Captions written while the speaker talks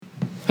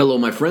Hello,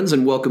 my friends,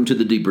 and welcome to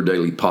the Deeper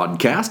Daily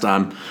Podcast.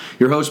 I'm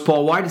your host,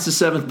 Paul White. It's the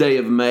 7th day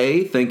of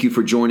May. Thank you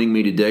for joining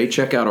me today.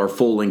 Check out our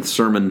full-length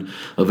sermon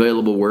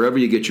available wherever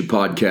you get your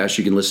podcasts.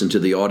 You can listen to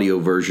the audio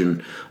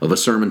version of a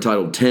sermon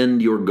titled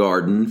Tend Your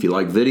Garden. If you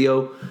like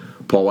video,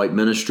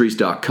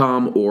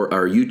 paulwhiteministries.com, or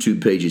our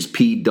YouTube page is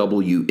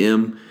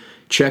PWM.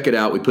 Check it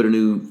out. We put a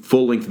new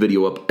full-length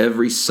video up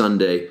every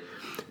Sunday,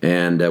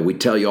 and we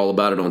tell you all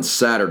about it on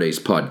Saturday's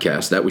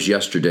podcast. That was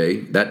yesterday.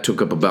 That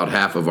took up about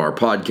half of our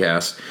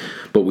podcast.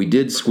 But we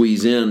did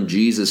squeeze in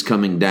Jesus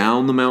coming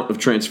down the Mount of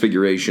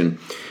Transfiguration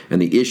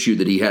and the issue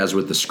that he has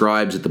with the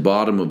scribes at the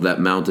bottom of that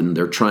mountain.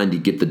 They're trying to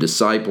get the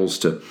disciples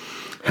to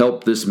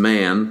help this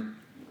man.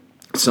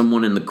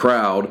 Someone in the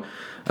crowd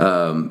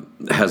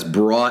has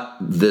brought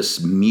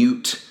this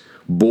mute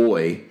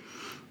boy,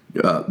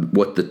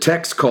 what the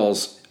text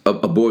calls a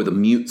boy with a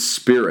mute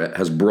spirit,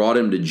 has brought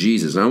him to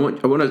Jesus. And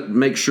I want to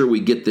make sure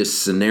we get this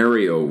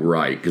scenario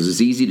right, because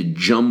it's easy to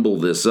jumble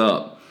this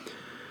up.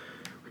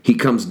 He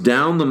comes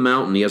down the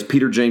mountain. He has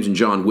Peter, James, and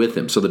John with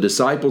him. So the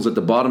disciples at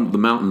the bottom of the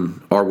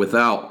mountain are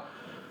without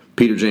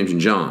Peter, James,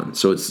 and John.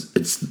 So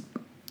it's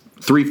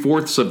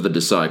 3/4 of the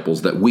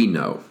disciples that we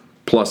know,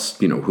 plus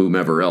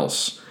whomever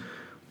else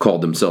called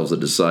themselves a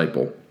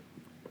disciple.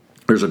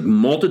 There's a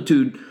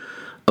multitude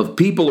of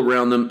people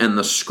around them, and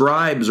the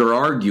scribes are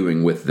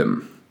arguing with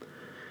them.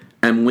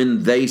 And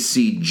when they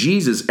see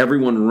Jesus,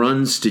 everyone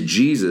runs to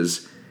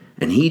Jesus.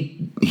 And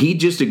he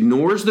just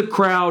ignores the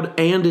crowd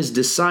and his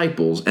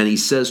disciples, and he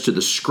says to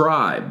the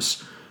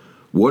scribes,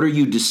 "What are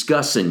you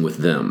discussing with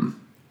them?"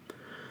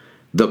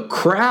 The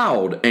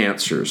crowd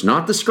answers,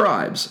 not the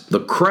scribes. The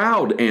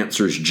crowd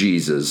answers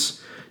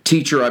Jesus,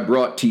 "Teacher, I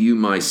brought to you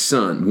my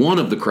son." One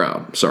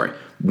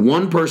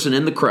person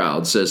in the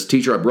crowd says,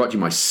 "Teacher, I brought you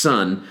my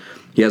son.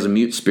 He has a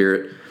mute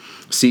spirit."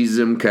 Seizes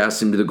him,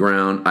 casts him to the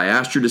ground. "I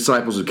asked your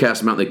disciples to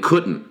cast him out, and they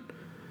couldn't."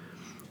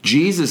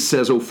 Jesus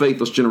says, "O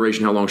faithless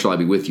generation, how long shall I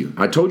be with you?"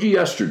 I told you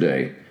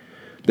yesterday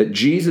that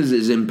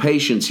Jesus'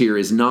 impatience here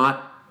is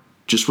not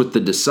just with the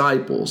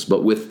disciples,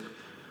 but with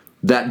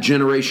that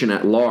generation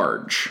at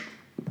large,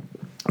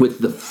 with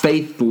the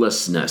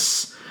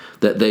faithlessness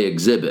that they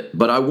exhibit.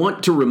 But I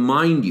want to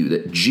remind you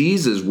that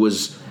Jesus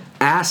was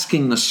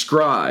asking the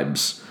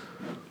scribes,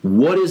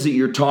 "What is it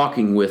you're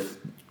talking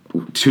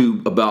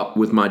about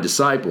with my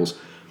disciples?"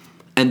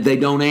 And they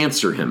don't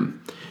answer him.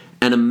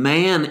 And a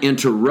man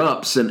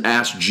interrupts and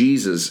asks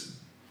Jesus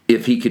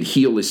if he could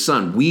heal his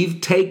son. We've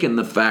taken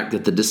the fact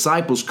that the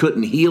disciples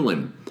couldn't heal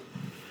him,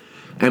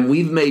 and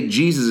we've made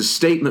Jesus'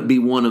 statement be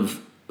one of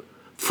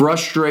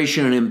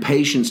frustration and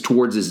impatience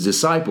towards his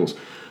disciples.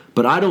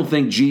 But I don't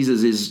think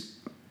Jesus has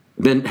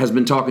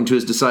been talking to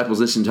his disciples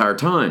this entire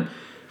time.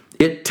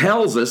 It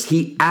tells us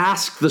he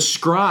asked the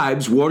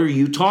scribes, "What are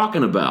you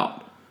talking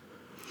about?"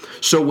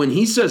 So when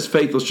he says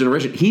faithless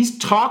generation, he's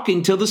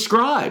talking to the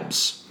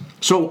scribes.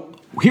 So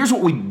Here's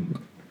what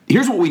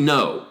we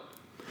know.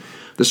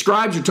 The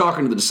scribes are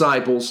talking to the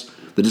disciples.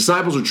 The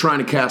disciples are trying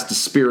to cast a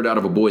spirit out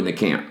of a boy, and they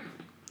can't.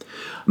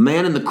 A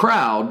man in the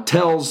crowd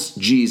tells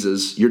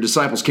Jesus, "Your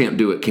disciples can't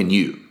do it. Can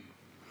you?"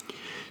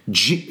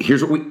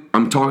 Here's what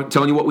I'm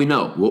telling you what we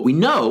know. What we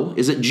know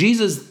is that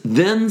Jesus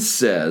then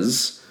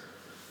says,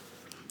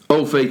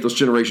 "O faithless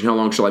generation, how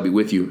long shall I be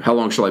with you? How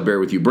long shall I bear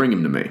with you? Bring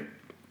him to me."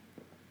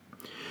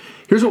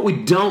 Here's what we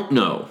don't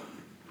know.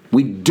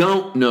 We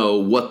don't know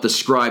what the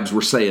scribes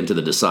were saying to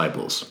the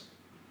disciples.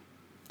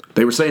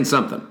 They were saying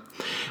something.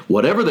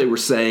 Whatever they were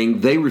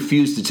saying, they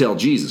refused to tell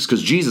Jesus,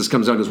 because Jesus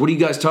comes out and goes, "What are you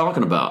guys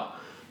talking about?"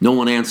 No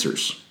one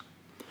answers.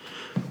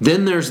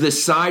 Then there's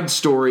this side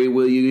story,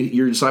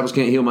 your disciples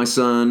can't heal my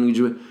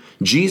son.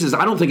 Jesus,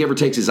 I don't think, ever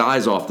takes his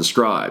eyes off the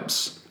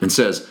scribes and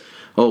says,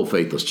 "Oh,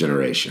 faithless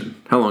generation,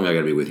 how long I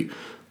got to be with you?"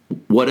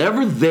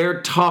 Whatever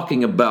they're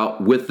talking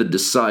about with the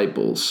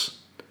disciples,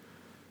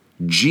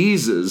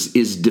 Jesus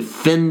is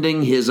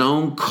defending his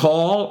own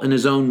call and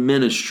his own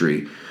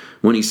ministry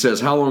when he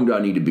says, "How long do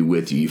I need to be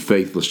with you, you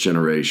faithless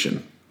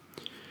generation?"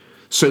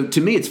 So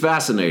to me, it's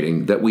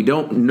fascinating that we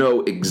don't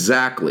know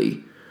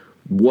exactly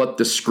what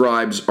the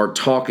scribes are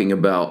talking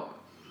about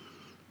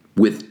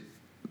with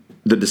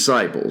the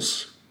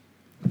disciples.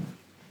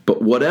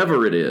 But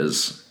whatever it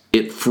is,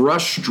 it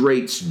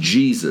frustrates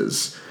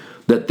Jesus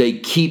that they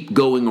keep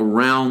going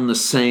around the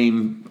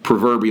same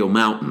proverbial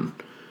mountain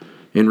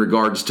in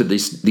regards to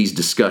these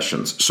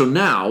discussions. So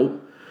now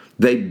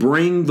they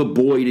bring the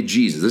boy to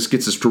Jesus. This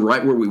gets us to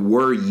right where we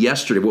were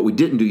yesterday. What we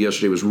didn't do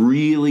yesterday was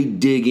really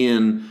dig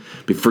in,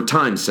 for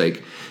time's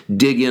sake,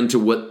 dig into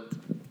what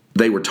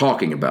they were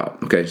talking about.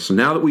 Okay, so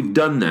now that we've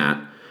done that,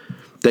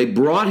 they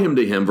brought him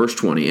to him, verse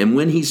 20, "And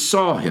when he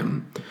saw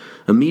him,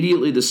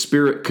 immediately the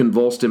spirit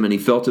convulsed him, and he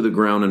fell to the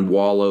ground and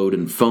wallowed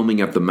and foaming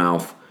at the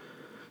mouth.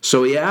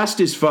 So he asked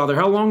his father,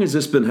 'How long has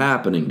this been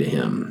happening to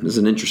him?'" This is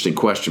an interesting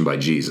question by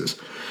Jesus.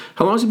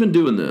 "How long has he been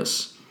doing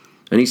this?"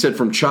 And he said,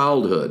 "From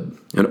childhood.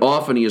 And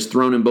often he has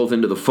thrown him both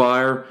into the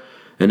fire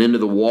and into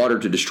the water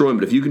to destroy him.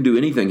 But if you can do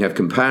anything, have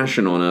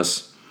compassion on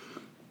us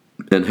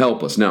and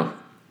help us." Now,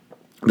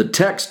 the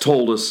text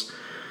told us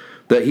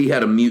that he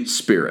had a mute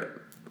spirit.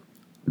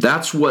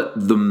 That's what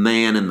the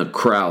man in the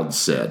crowd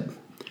said.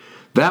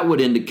 That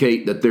would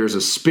indicate that there's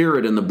a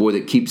spirit in the boy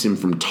that keeps him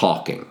from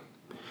talking.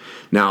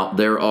 Now,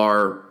 there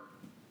are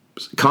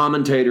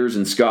commentators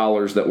and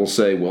scholars that will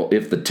say, well,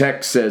 if the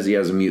text says he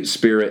has a mute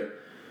spirit,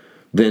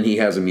 then he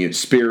has a mute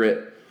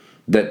spirit,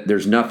 that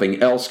there's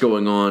nothing else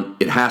going on.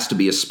 It has to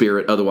be a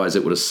spirit, otherwise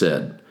it would have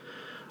said.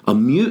 A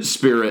mute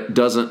spirit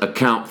doesn't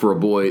account for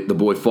the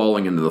boy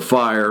falling into the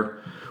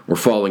fire or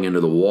falling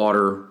into the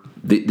water.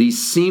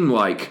 These seem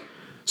like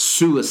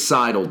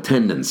suicidal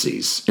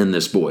tendencies in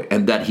this boy,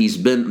 and that he's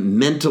been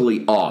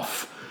mentally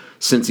off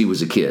since he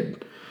was a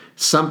kid.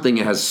 Something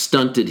has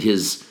stunted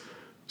his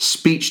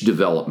speech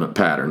development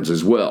patterns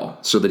as well,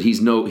 so that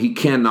he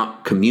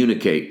cannot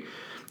communicate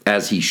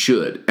as he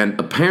should. And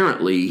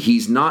apparently,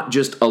 he's not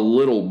just a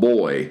little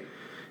boy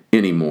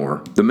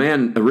anymore. The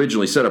man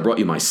originally said, "I brought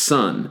you my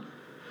son."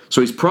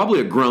 So he's probably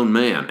a grown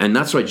man. And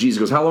that's why Jesus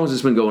goes, "How long has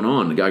this been going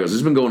on?" The guy goes, "This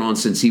has been going on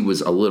since he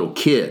was a little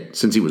kid,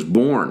 since he was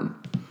born."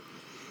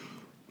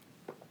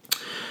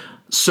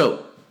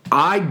 So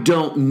I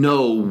don't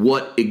know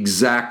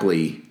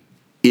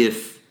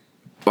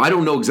I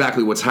don't know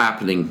exactly what's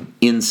happening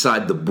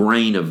inside the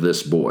brain of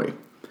this boy.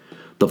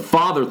 The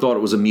father thought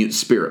it was a mute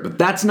spirit, but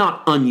that's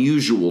not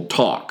unusual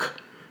talk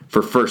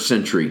for first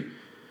century.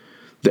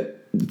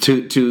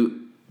 To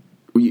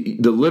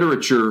the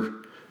literature,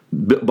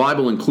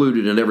 Bible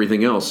included and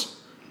everything else,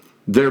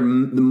 they're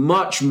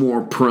much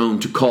more prone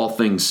to call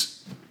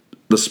things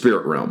the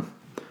spirit realm.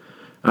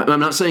 I'm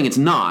not saying it's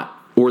not,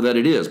 or that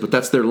it is, but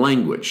that's their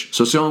language.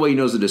 So it's the only way he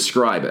knows to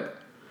describe it.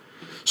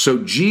 So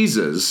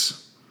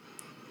Jesus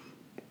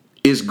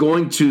is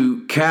going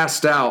to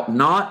cast out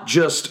not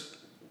just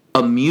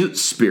a mute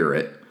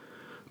spirit,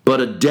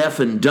 but a deaf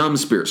and dumb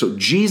spirit. So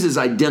Jesus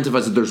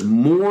identifies that there's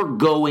more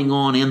going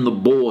on in the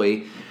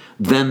boy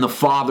than the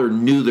father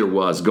knew there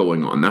was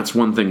going on. That's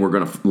one thing we're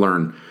going to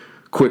learn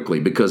quickly,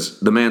 because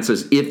the man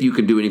says, "If you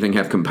can do anything,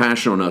 have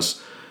compassion on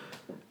us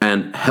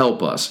and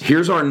help us."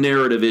 Here's our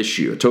narrative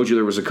issue. I told you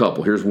there was a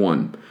couple. Here's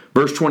one.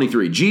 Verse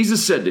 23,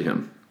 Jesus said to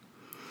him,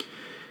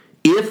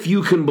 "If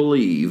you can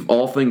believe,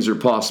 all things are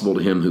possible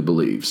to him who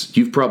believes."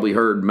 You've probably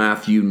heard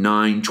Matthew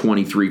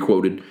 9:23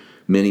 quoted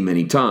many,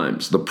 many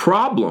times. The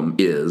problem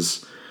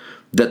is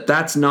that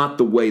that's not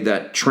the way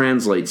that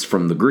translates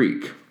from the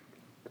Greek.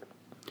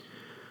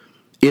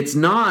 It's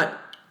not,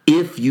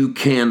 "if you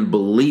can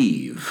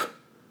believe,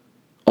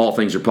 all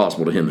things are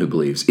possible to him who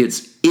believes."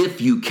 It's,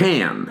 "if you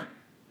can,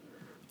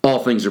 all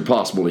things are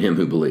possible to him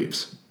who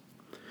believes."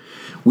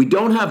 We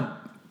don't have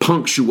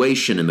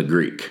punctuation in the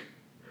Greek.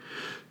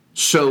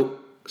 So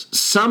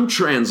some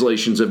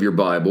translations of your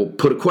Bible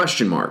put a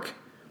question mark.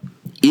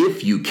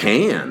 "If you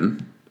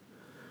can,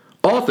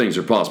 all things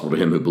are possible to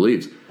him who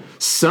believes."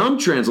 Some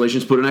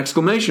translations put an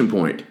exclamation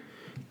point.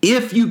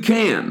 "If you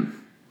can,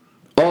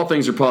 all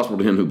things are possible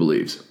to him who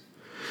believes."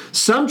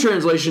 Some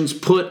translations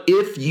put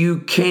 "if you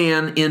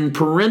can" in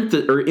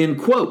parentheses or in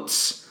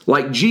quotes,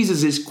 like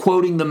Jesus is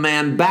quoting the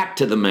man back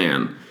to the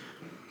man.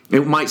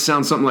 It might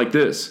sound something like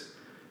this: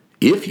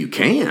 "If you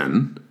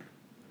can,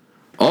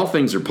 all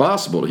things are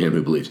possible to him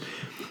who believes."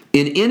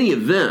 In any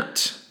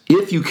event,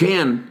 "if you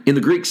can" in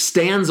the Greek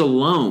stands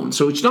alone.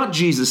 So it's not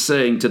Jesus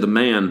saying to the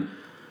man,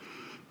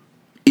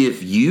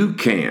 "If you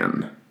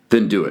can,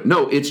 then do it."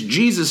 No, it's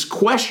Jesus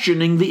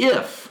questioning the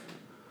if.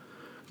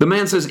 The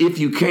man says, "If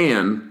you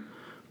can,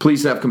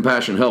 please have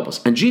compassion, help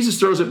us." And Jesus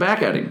throws it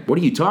back at him. What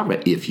are you talking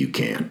about, if you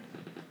can?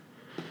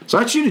 So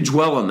I want you to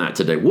dwell on that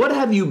today. What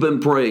have you been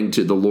praying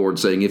to the Lord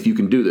saying, "If you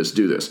can do this,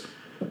 do this"?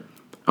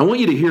 I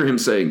want you to hear him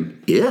saying,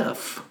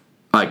 "If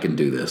I can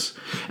do this,"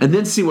 and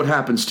then see what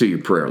happens to your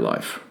prayer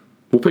life.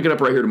 We'll pick it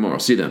up right here tomorrow.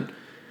 See you then.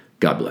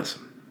 God bless.